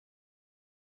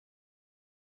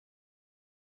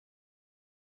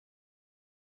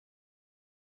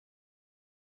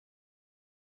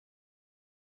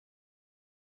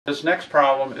This next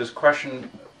problem is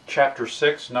question chapter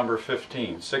 6, number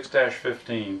 15,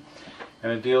 6-15,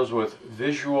 and it deals with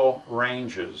visual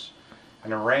ranges.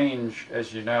 And a range,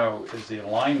 as you know, is the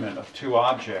alignment of two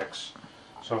objects.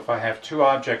 So if I have two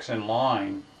objects in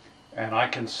line and I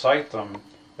can sight them,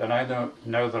 then I don't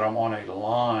know that I'm on a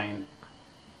line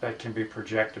that can be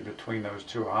projected between those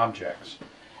two objects.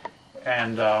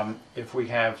 And if we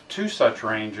have two such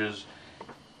ranges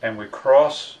and we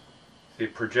cross the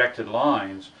projected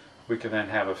lines, we can then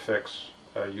have a fix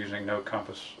using no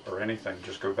compass or anything.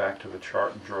 Just go back to the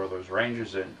chart and draw those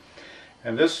ranges in.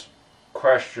 And this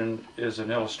question is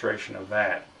an illustration of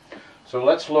that. So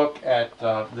let's look at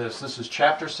this. This is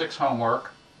chapter 6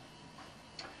 homework,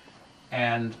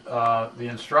 and the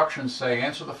instructions say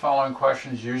answer the following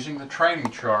questions using the training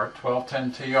chart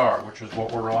 1210TR, which is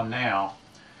what we're on now,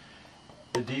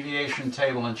 the deviation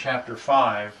table in chapter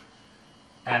 5,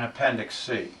 and appendix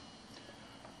C.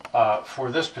 For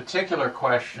this particular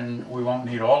question, we won't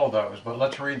need all of those, but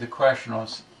let's read the question. On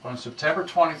September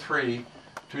 23,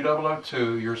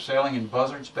 2002, you're sailing in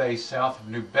Buzzards Bay south of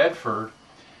New Bedford,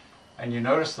 and you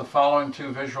notice the following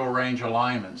two visual range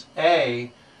alignments.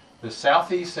 A, the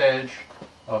southeast edge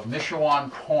of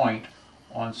Nishawan Point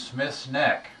on Smith's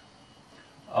Neck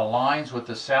aligns with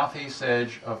the southeast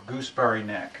edge of Gooseberry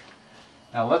Neck.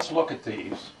 Now let's look at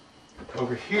these.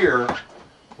 Over here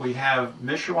we have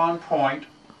Nishawan Point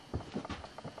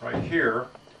right here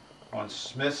on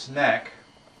Smith's Neck,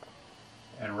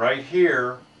 and right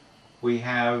here we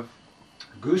have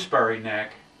Gooseberry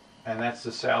Neck, and that's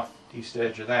the southeast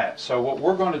edge of that. So what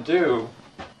we're going to do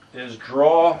is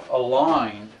draw a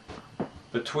line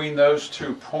between those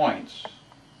 2 points,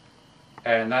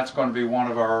 and that's going to be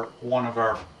one of our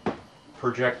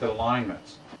projected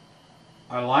alignments.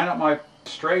 I line up my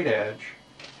straight edge.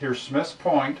 Here's Smith's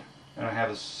Point, and I have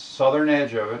the southern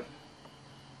edge of it,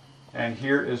 and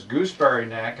here is Gooseberry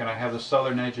Neck, and I have the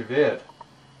southern edge of it,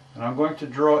 and I'm going to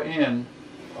draw in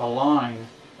a line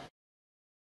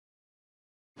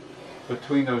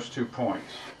between those 2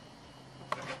 points.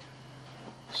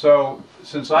 So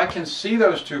since I can see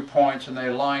those 2 points and they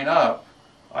line up,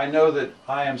 I know that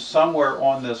I am somewhere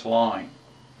on this line.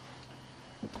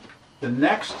 The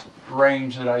next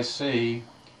range that I see,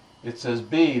 it says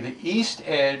B, the east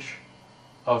edge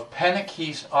of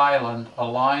Penikese Island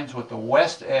aligns with the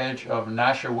west edge of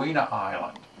Nashawena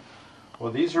Island.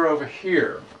 Well, these are over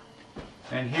here,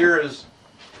 and here is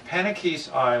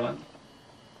Penikese Island,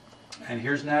 and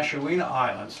here's Nashawena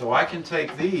Island. So I can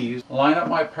take these, line up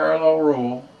my parallel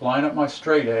rule, line up my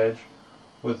straight edge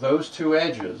with those two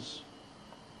edges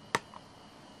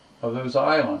of those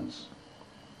islands,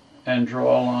 and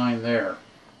draw a line there.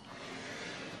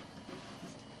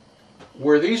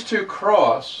 Where these two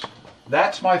cross,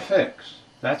 that's my fix.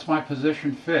 That's my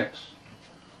position fix,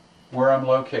 where I'm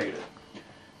located.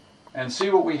 And see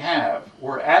what we have.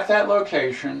 We're at that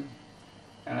location,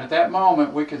 and at that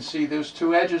moment we can see those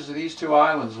two edges of these two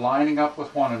islands lining up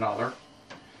with one another.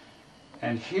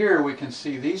 And here we can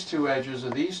see these two edges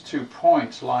of these 2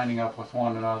 points lining up with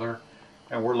one another,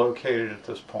 and we're located at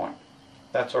this point.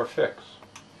 That's our fix.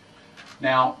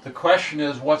 Now the question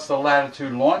is, what's the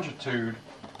latitude longitude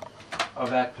of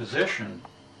that position?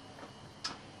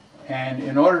 And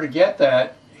in order to get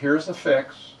that, here's the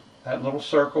fix, that little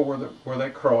circle where they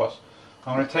cross.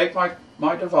 I'm going to take my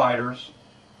dividers,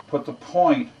 put the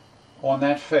point on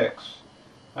that fix,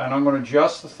 and I'm going to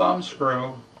adjust the thumb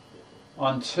screw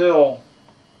until,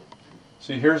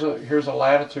 see, here's a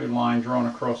latitude line drawn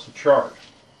across the chart.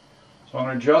 So I'm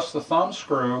going to adjust the thumb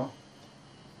screw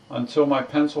until my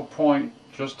pencil point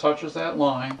just touches that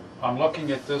line. I'm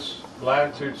looking at this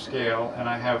latitude scale, and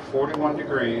I have 41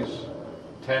 degrees,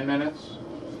 10 minutes,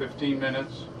 15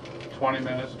 minutes, 20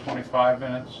 minutes, 25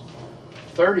 minutes,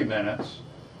 30 minutes.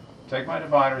 Take my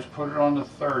dividers, put it on to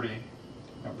 30,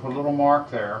 and put a little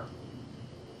mark there.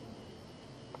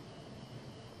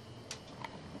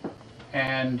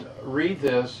 And read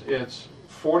this. It's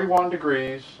 41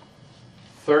 degrees,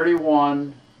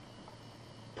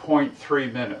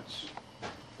 31.3 minutes.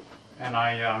 And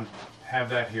I have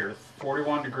that here,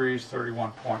 41 degrees,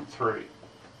 31.3.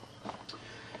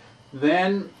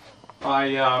 Then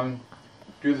I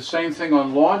do the same thing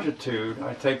on longitude.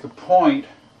 I take the point,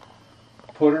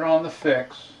 put it on the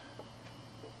fix,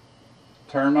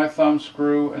 turn my thumb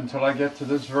screw until I get to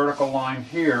this vertical line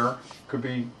here. Could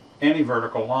be any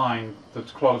vertical line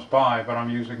that's close by, but I'm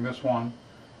using this one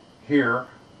here.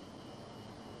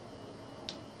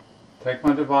 Take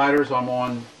my dividers, I'm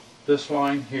on this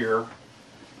line here.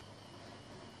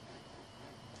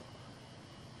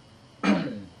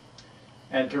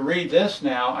 And to read this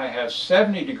now, I have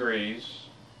 70 degrees,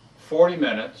 40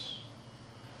 minutes,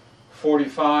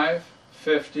 45,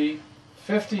 50,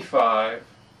 55,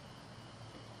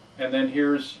 and then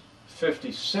here's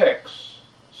 56.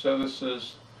 So this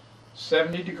is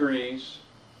 70 degrees,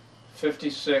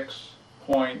 56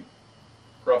 point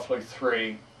roughly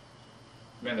 3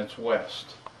 minutes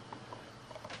west.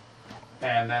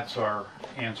 And that's our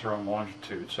answer on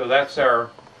longitude. So that's our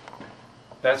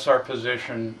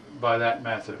position by that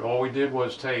method. All we did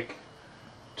was take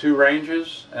two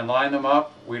ranges and line them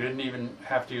up. We didn't even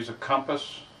have to use a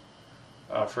compass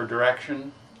for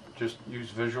direction, just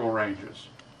use visual ranges.